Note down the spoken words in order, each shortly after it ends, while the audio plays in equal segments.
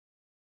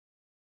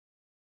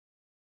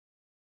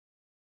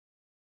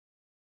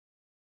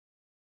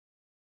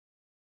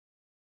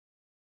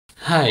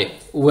Hi,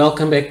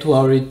 welcome back to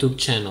our YouTube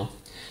channel.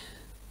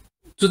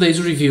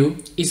 Today's review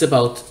is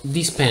about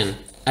this pen.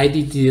 I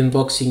did the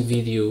unboxing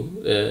video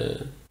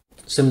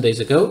some days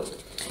ago,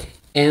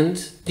 and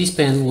this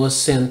pen was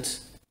sent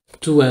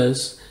to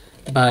us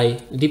by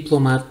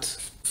Diplomat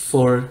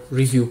for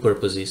review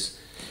purposes.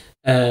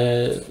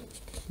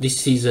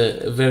 This is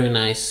a very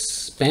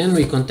nice pen.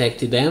 We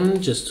contacted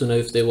them just to know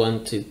if they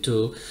wanted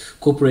to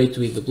cooperate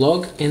with the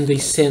blog, and they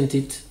sent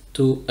it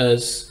to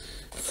us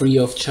free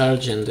of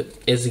charge and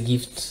as a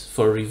gift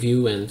for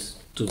review and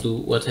to do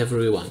whatever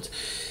we want.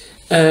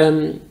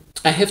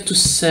 I have to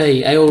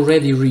say I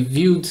already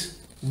reviewed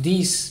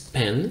this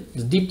pen,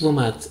 the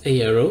Diplomat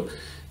Aero,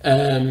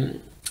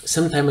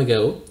 some time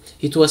ago.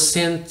 It was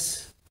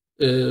sent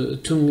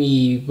to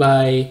me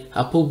by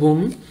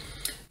Appleboom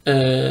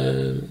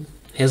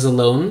as a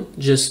loan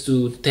just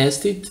to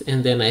test it,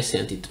 and then I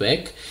sent it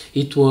back.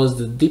 It was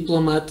the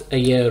Diplomat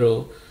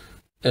Aero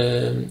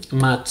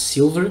matte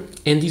silver,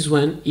 and this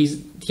one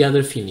is the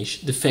other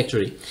finish, the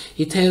factory.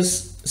 It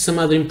has some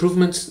other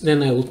improvements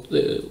than I will,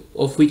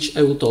 of which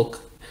I will talk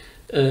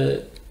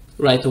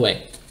right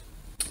away.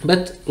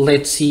 But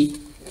let's see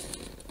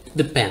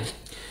the pen.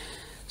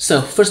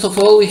 So first of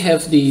all, we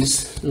have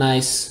this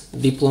nice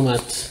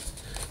Diplomat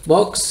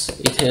box.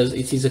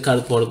 It is a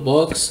cardboard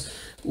box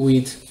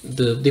with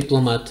the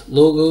Diplomat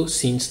logo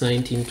since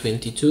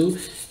 1922.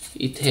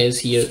 It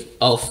has here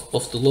half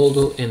of the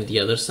logo, and the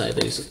other side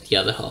there is the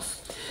other half.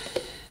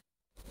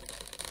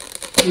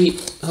 We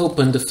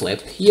open the flap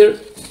here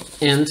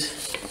and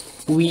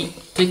we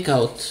take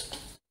out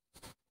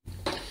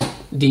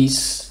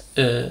this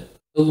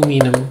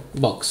aluminum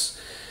box.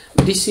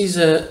 This is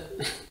a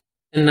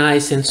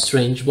nice and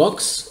strange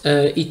box.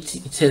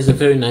 It has a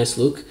very nice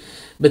look,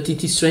 but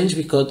it is strange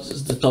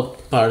because the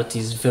top part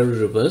is very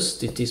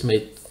robust. It is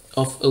made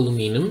of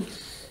aluminum,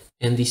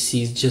 and this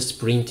is just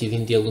printed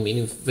in the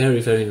aluminum.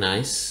 Very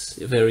nice,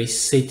 very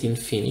satin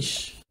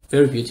finish,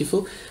 very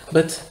beautiful.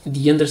 But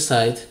the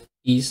underside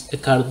is a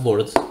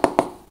cardboard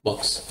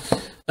box,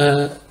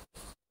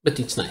 but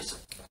it's nice.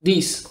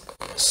 This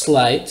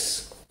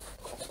slides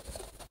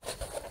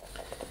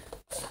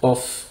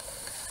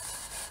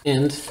off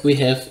and we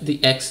have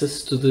the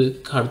access to the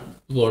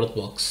cardboard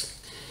box.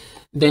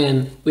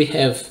 Then we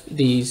have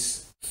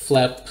this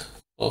flap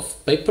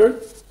of paper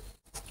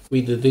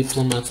with the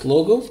Diplomat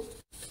logo,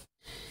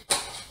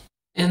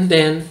 and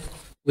then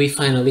we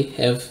finally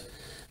have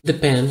the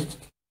pen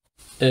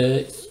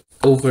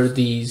over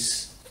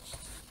this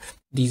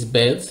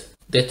bed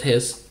that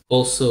has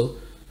also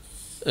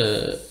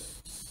the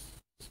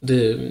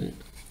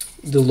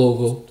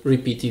logo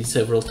repeated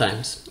several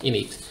times in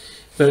it.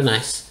 Very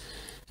nice.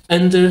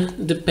 Under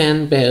the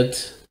pen bed,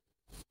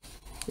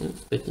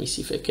 let me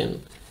see if I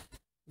can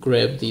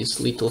grab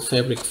this little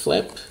fabric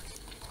flap.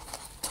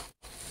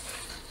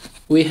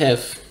 We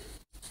have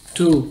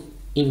two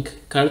ink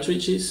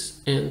cartridges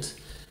and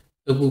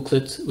a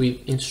booklet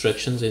with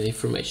instructions and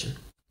information.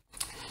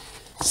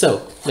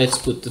 So let's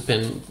put the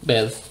pen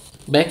bed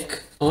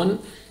back on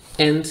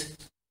and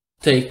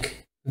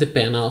take the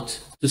pen out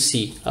to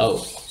see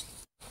how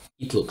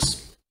it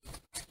looks.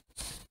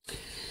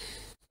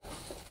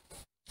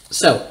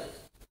 So,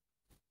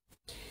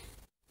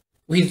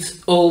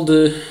 with all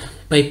the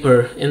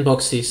paper and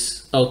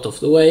boxes out of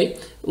the way,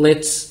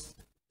 let's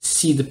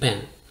see the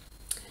pen.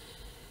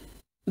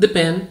 The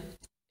pen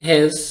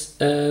has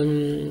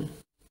the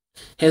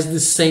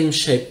same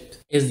shape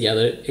as the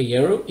other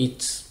Aero.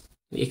 It's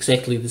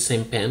exactly the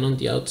same pen on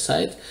the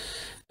outside.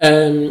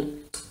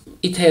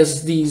 It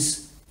has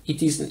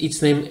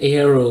its name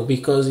Aero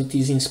because it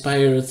is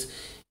inspired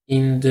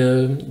in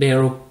the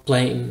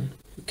aeroplane.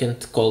 You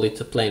can't call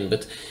it a plane,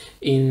 but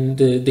in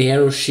the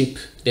aeroship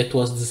that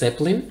was the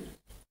Zeppelin.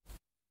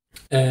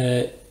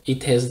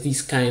 It has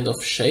this kind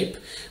of shape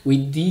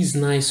with these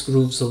nice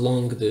grooves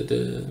along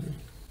the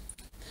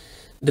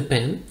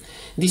pen.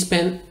 This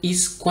pen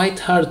is quite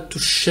hard to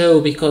show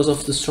because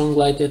of the strong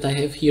light that I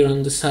have here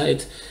on the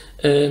side.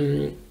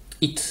 It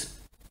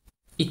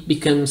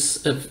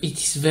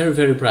is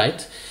very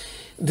bright.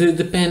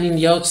 The pen in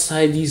the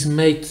outside is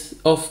made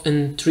of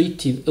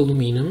untreated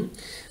aluminum.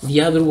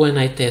 The other one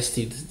I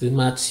tested, the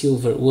matte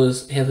silver,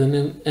 had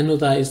an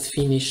anodized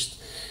finish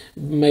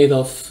made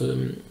of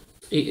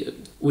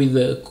with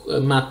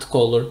a matte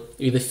color,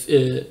 with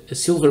a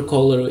silver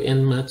color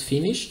and matte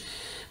finish.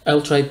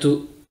 I'll try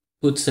to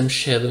put some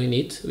shadow in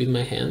it with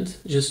my hand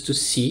just to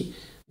see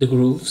the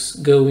grooves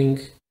going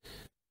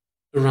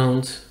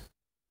around,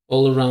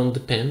 all around the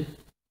pen,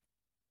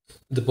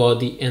 the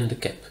body and the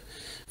cap.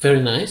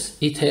 Very nice.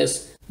 It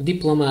has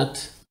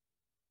Diplomat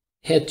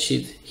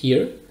headsheet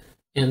here,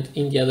 and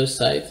in the other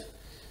side,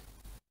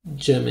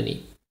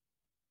 Germany.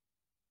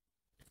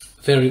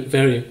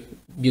 Very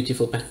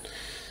beautiful pen.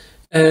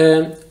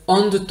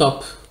 On the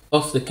top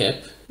of the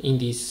cap, on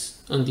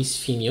this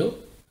finial,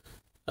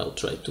 I'll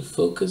try to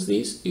focus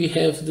this. We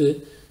have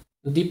the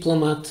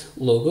Diplomat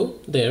logo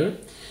there.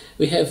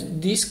 We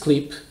have this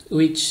clip,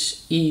 which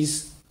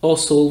is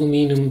also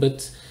aluminum,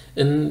 but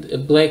a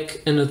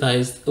black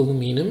anodized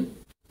aluminum.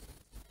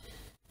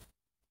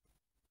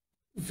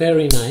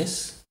 very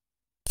nice,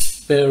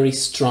 very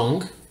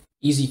strong,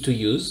 easy to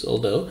use,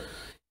 although,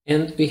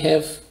 and we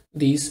have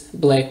this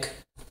black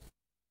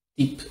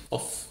tip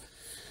of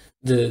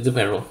the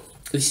barrel.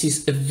 This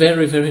is a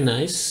very, very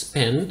nice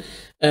pen.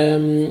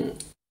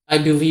 I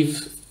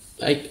believe,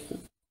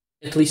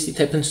 at least it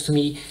happens to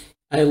me,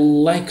 I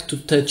like to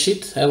touch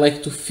it, I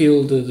like to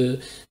feel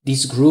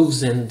these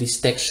grooves and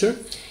this texture,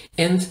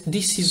 and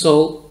this is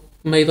all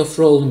made of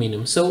raw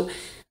aluminum. So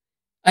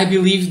I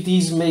believe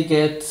these may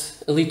get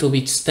a little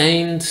bit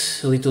stained,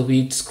 a little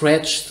bit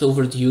scratched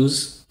over the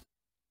use,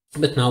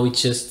 but now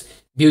it's just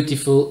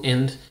beautiful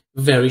and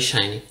very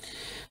shiny.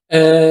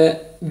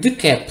 The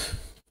cap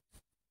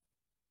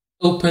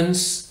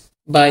opens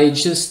by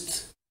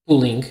just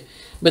pulling,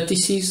 but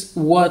this is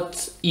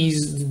what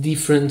is the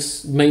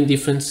difference, main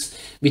difference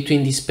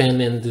between this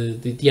pen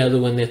and the other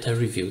one that I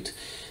reviewed.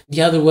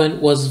 The other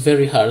one was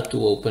very hard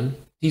to open.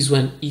 This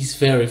one is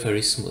very,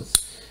 very smooth.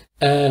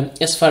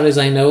 As far as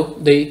I know,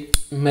 they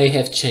may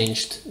have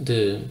changed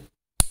the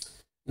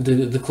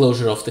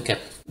closure of the cap.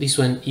 This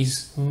one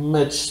is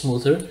much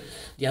smoother.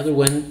 The other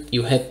one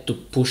you had to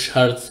push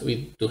hard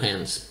with 2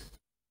 hands.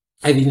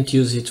 I didn't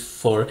use it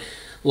for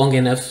long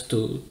enough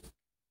to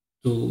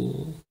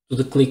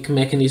the click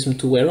mechanism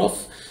to wear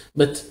off,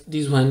 but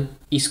this one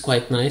is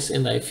quite nice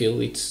and I feel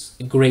it's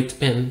a great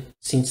pen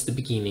since the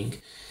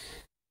beginning.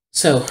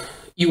 So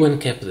you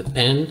uncap the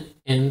pen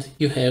and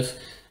you have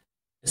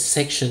a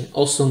section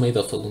also made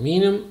of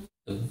aluminum,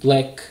 a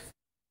black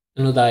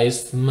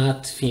anodized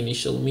matte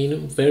finish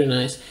aluminum, very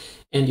nice,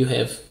 and you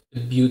have a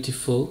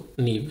beautiful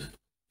nib.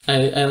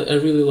 I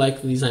really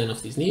like the design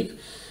of this nib.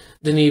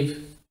 The nib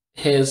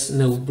has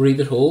no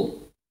breather hole,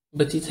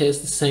 but it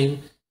has the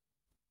same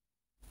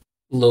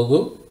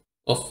logo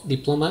of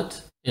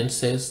Diplomat and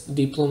says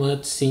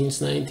Diplomat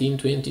since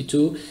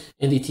 1922,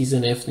 and it is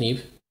an F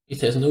nib.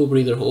 It has no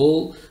breather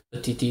hole,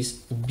 but it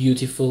is a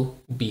beautiful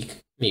big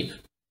nib.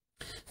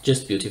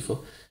 Just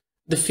beautiful.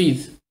 The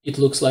feed, it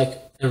looks like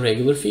a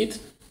regular feed,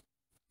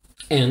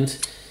 and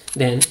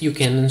then you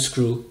can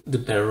unscrew the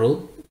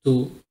barrel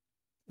to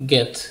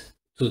get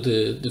to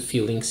the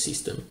filling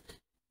system.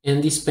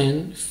 And this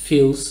pen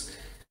fills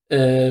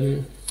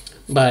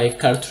by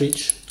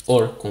cartridge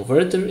or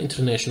converter,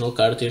 international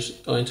cartridge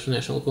or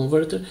international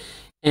converter,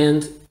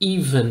 and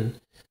even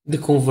the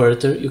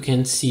converter, you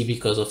can see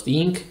because of the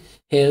ink,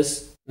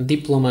 has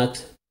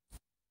Diplomat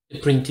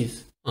printed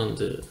on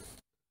the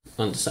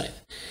side.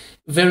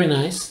 Very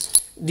nice.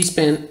 This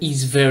pen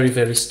is very,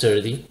 very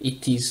sturdy.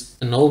 It is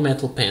an all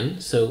metal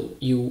pen, so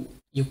you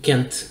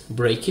can't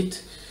break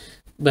it,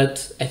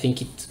 but I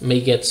think it may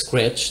get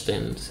scratched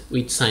and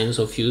with signs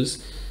of use,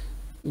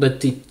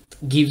 but it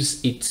gives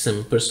it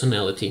some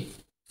personality.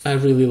 I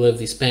really love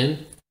this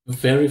pen.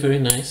 Very, very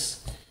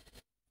nice.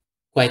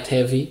 Quite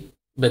heavy,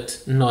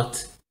 but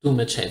not too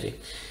much heavy.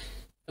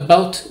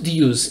 About the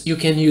use, you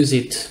can use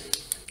it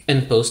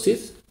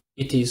unposted.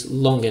 It is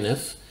long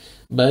enough,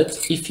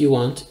 but if you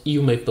want,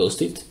 you may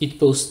post it. It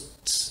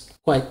posts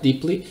quite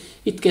deeply.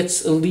 It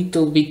gets a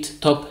little bit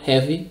top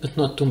heavy, but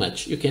not too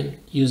much. You can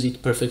use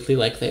it perfectly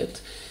like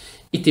that.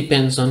 It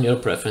depends on your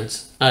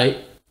preference.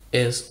 I,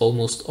 as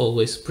almost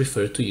always,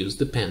 prefer to use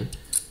the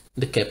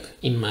cap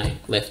in my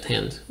left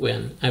hand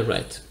when I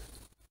write.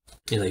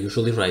 And I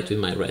usually write with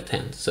my right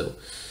hand, so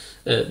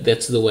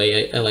that's the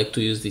way I like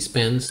to use these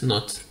pens,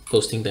 not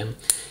posting them.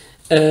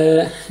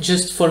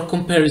 Just for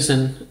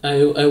comparison,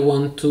 I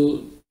want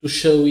to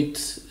show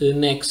it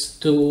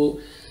next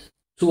to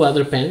 2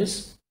 other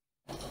pens.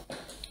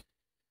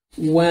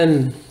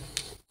 One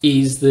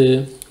is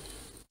the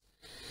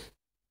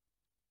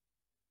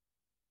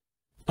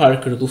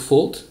Parker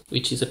Dufault,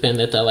 which is a pen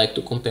that I like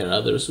to compare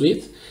others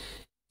with.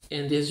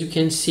 And as you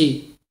can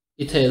see,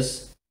 it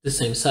has the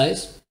same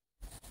size.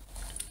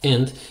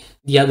 And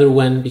the other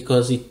one,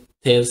 because it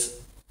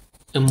has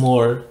a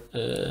more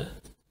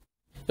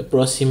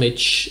approximate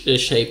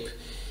shape,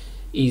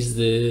 is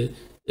the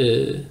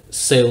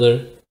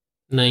Sailor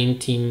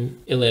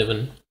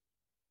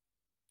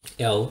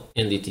 1911L,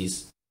 and it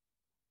is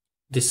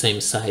the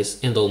same size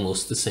and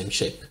almost the same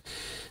shape.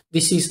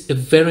 This is a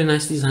very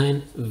nice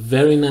design,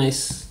 very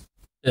nice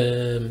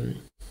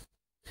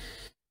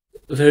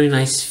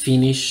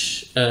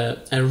finish.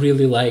 I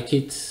really like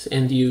it,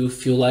 and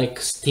if you like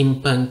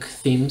steampunk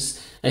themes,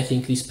 I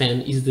think this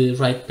pen is the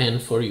right pen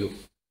for you.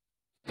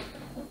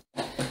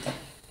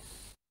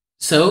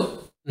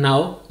 So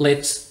now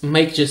let's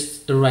make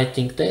just a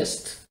writing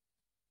test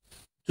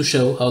to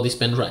show how this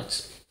pen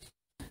writes.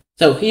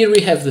 So here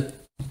we have the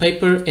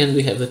paper and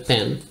we have the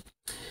pen.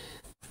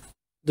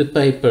 The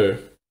paper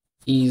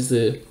is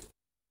the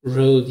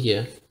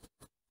Rhodia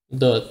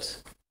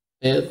dot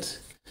pad.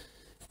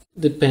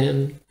 The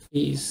pen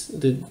is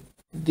the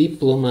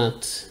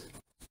Diplomat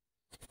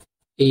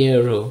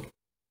Aero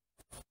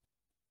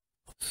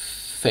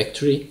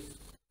factory.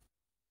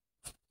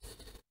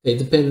 Okay,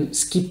 the pen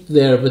skipped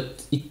there,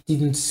 but it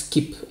didn't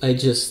skip. I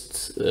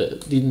just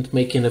didn't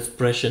make enough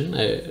pressure.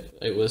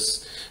 I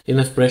was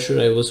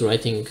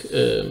writing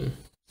too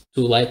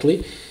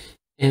lightly,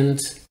 and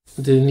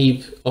the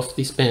nib of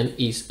this pen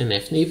is an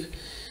F nib,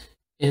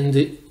 and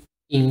the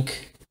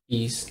ink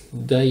is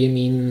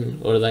diamine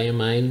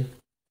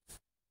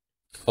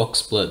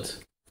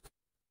oxblood.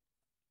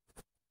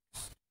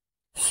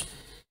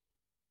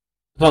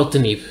 About the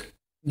nib,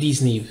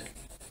 this nib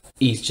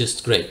is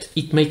just great.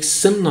 It makes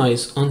some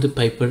noise on the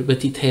paper,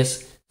 but it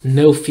has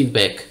no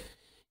feedback.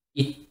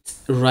 It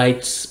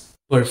writes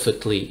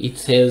perfectly.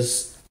 It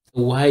has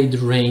a wide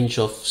range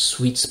of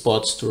sweet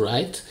spots to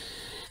write.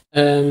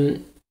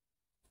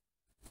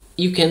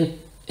 You can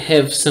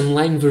have some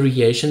line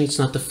variation. It's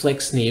not a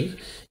flex nib,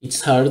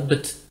 it's hard,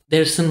 but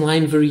there's some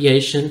line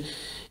variation,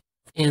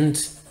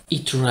 and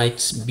it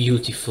writes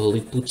beautiful.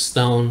 It puts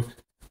down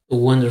a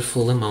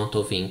wonderful amount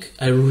of ink.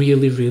 I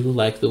really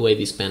like the way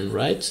this pen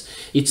writes.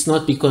 It's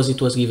not because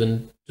it was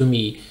given to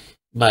me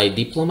by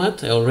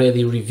Diplomat. I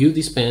already reviewed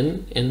this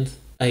pen and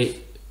I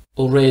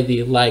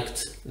already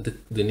liked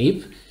the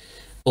nib,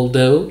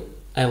 although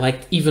I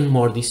liked even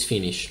more this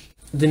finish.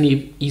 The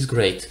nib is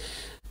great.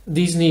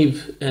 This nib,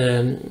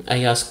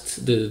 I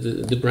asked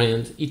the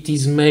brand, it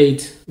is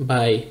made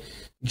by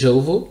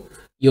Jovo,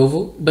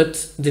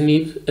 but the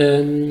nib,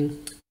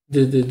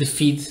 the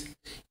feed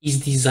is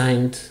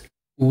designed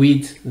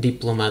with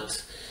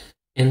Diplomat,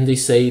 and they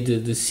say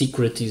the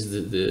secret is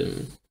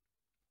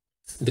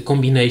the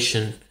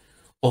combination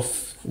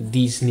of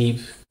this nib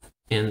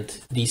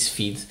and this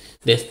feed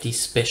that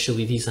is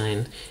specially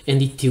designed,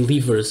 and it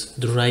delivers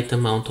the right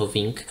amount of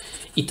ink.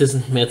 It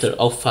doesn't matter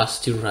how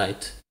fast you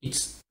write.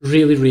 It's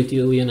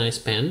really a nice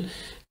pen.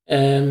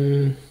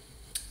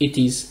 It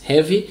is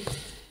heavy.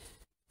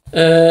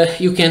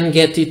 You can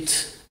get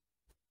it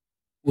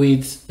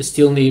with a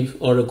steel nib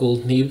or a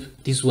gold nib.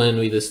 This one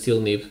with a steel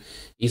nib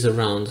is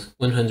around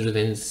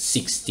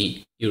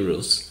 160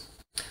 euros.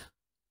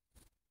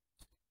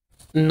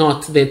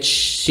 Not that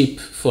cheap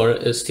for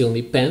a steel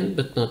nib pen,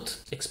 but not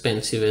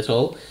expensive at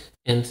all,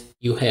 and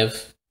you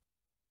have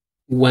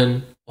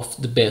one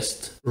of the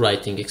best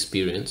writing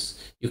experience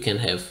you can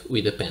have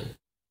with a pen,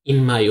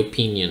 in my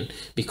opinion,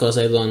 because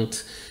I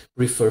don't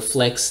prefer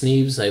flex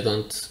nibs. I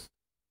don't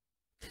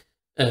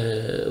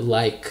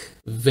like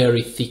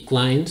very thick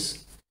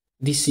lines.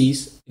 This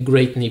is a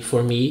great nib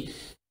for me,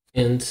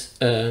 and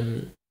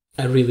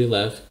I really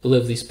love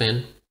this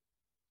pen,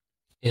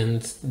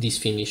 and this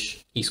finish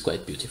is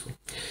quite beautiful.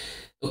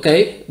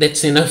 Okay,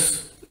 that's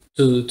enough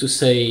to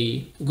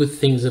say good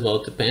things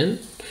about the pen.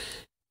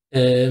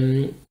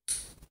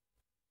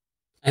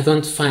 I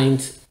don't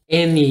find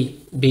any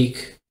big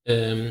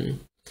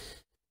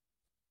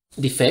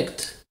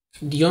defect.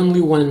 The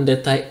only one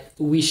that I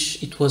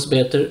wish it was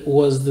better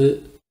was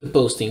the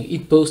posting.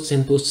 It posts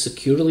and posts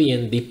securely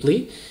and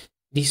deeply.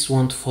 This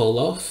won't fall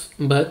off,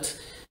 but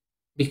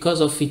because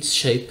of its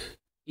shape,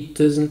 it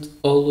doesn't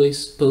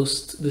always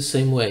post the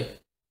same way.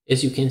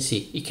 As you can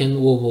see, it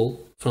can wobble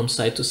from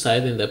side to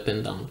side and up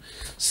and down.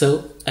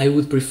 So I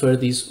would prefer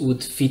this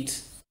would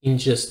fit in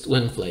just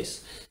one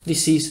place.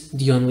 This is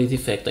the only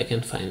defect I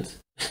can find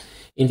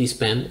in this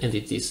pen, and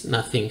it is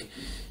nothing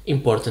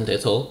important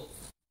at all,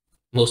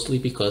 mostly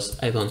because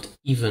I don't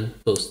even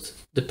post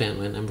the pen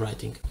when I'm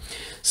writing.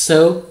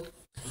 So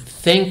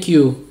thank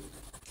you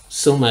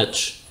so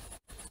much,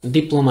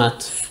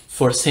 Diplomat,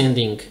 for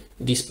sending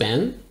this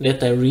pen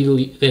that I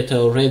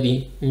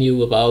already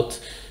knew about,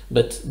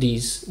 but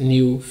this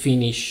new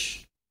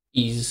finish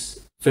is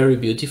very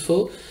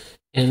beautiful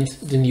and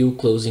the new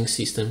closing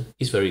system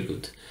is very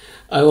good.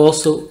 I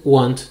also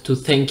want to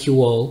thank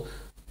you all,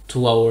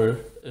 to our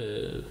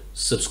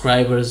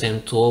subscribers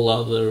and to all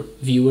other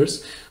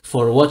viewers,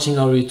 for watching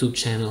our YouTube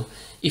channel.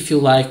 If you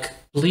like,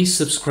 please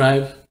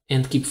subscribe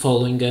and keep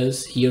following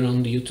us here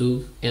on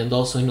YouTube and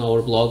also in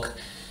our blog,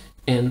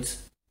 and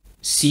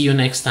see you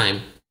next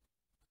time.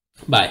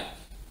 Bye.